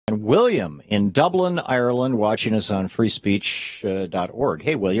And William in Dublin, Ireland, watching us on freespeech.org.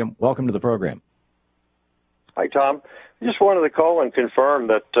 Hey, William, welcome to the program. Hi, Tom. I just wanted to call and confirm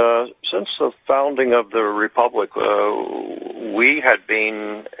that since the founding of the Republic, we had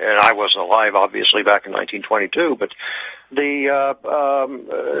been, and I wasn't alive, obviously, back in 1922, but the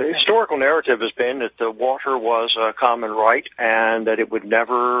historical narrative has been that the water was a common right and that it would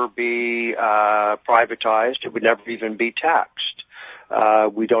never be privatized. It would never even be taxed.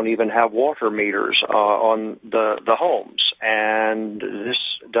 We don't even have water meters on the homes, and this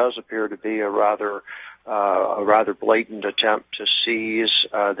does appear to be a rather blatant attempt to seize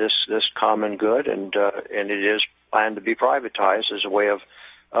this common good, and it is planned to be privatized as a way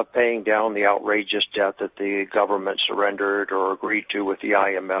of paying down the outrageous debt that the government surrendered or agreed to with the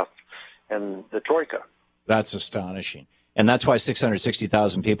IMF and the Troika. That's astonishing. And that's why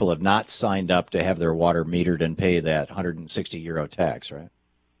 660,000 people have not signed up to have their water metered and pay that €160 tax, right?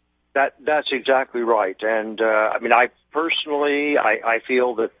 That's exactly right. And, I mean, I personally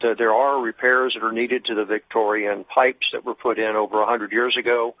feel that there are repairs that are needed to the Victorian pipes that were put in over 100 years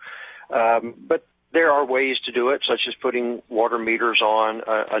ago. But there are ways to do it, such as putting water meters on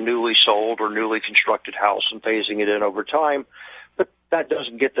a newly sold or newly constructed house and phasing it in over time. But that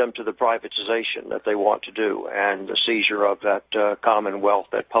doesn't get them to the privatization that they want to do and the seizure of that common wealth,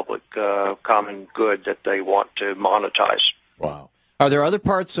 that public common good that they want to monetize. Wow. Are there other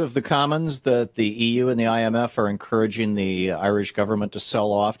parts of the commons that the EU and the IMF are encouraging the Irish government to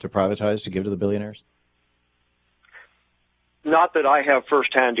sell off, to privatize, to give to the billionaires? Not that I have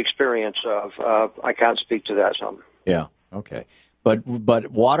firsthand experience of. I can't speak to that, Tom. Yeah, okay. But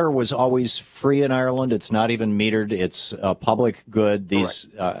water was always free in Ireland. It's not even metered. It's a public good.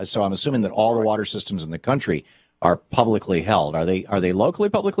 So I'm assuming that all the water systems in the country are publicly held. Are they locally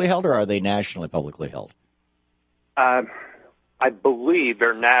publicly held, or are they nationally publicly held? I believe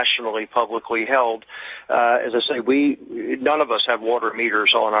they're nationally publicly held. As I say, none of us have water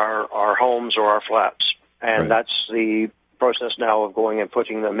meters on our homes or our flats, and that's the process now of going and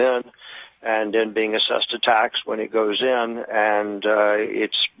putting them in, and then being assessed a tax when it goes in. And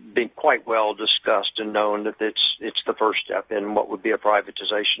it's been quite well discussed and known that it's the first step in what would be a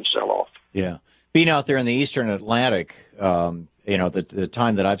privatization sell-off. Yeah, being out there in the Eastern Atlantic, the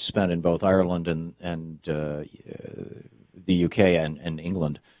time that I've spent in both Ireland and the UK and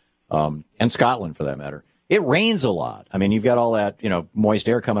England, and Scotland for that matter, it rains a lot. I mean, you've got all that, moist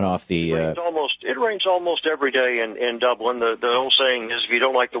air coming off the... It rains almost every day in Dublin. The old saying is, if you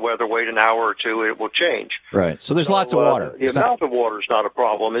don't like the weather, wait an hour or two, it will change. Right. So there's lots of water. The amount of water is not a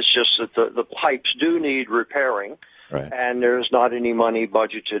problem. It's just that the pipes do need repairing. Right. And there's not any money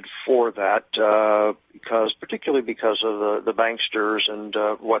budgeted for that, particularly because of the banksters and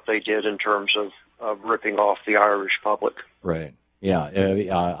what they did in terms of ripping off the Irish public. Right.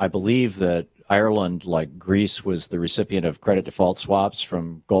 Yeah. I believe that Ireland, like Greece, was the recipient of credit default swaps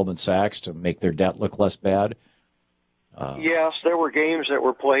from Goldman Sachs to make their debt look less bad. Yes, there were games that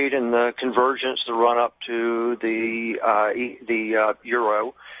were played in the convergence, the run-up to the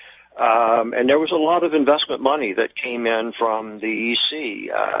euro. And there was a lot of investment money that came in from the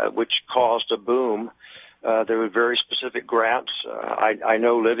EC, which caused a boom. There were very specific grants. I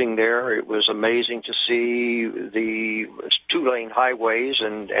know living there, it was amazing to see the two-lane highways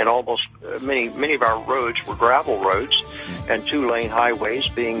and almost many of our roads were gravel roads and two-lane highways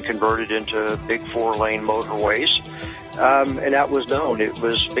being converted into big four-lane motorways. And that was known. It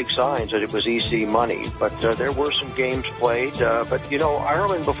was big signs that it was EC money. But there were some games played. But,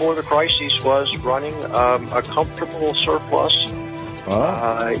 Ireland before the crisis was running a comfortable surplus.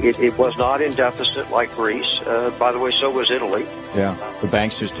 It was not in deficit like Greece. By the way, so was Italy. Yeah, the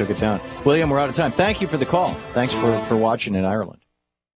banks just took it down. William, we're out of time. Thank you for the call. Thanks for watching in Ireland.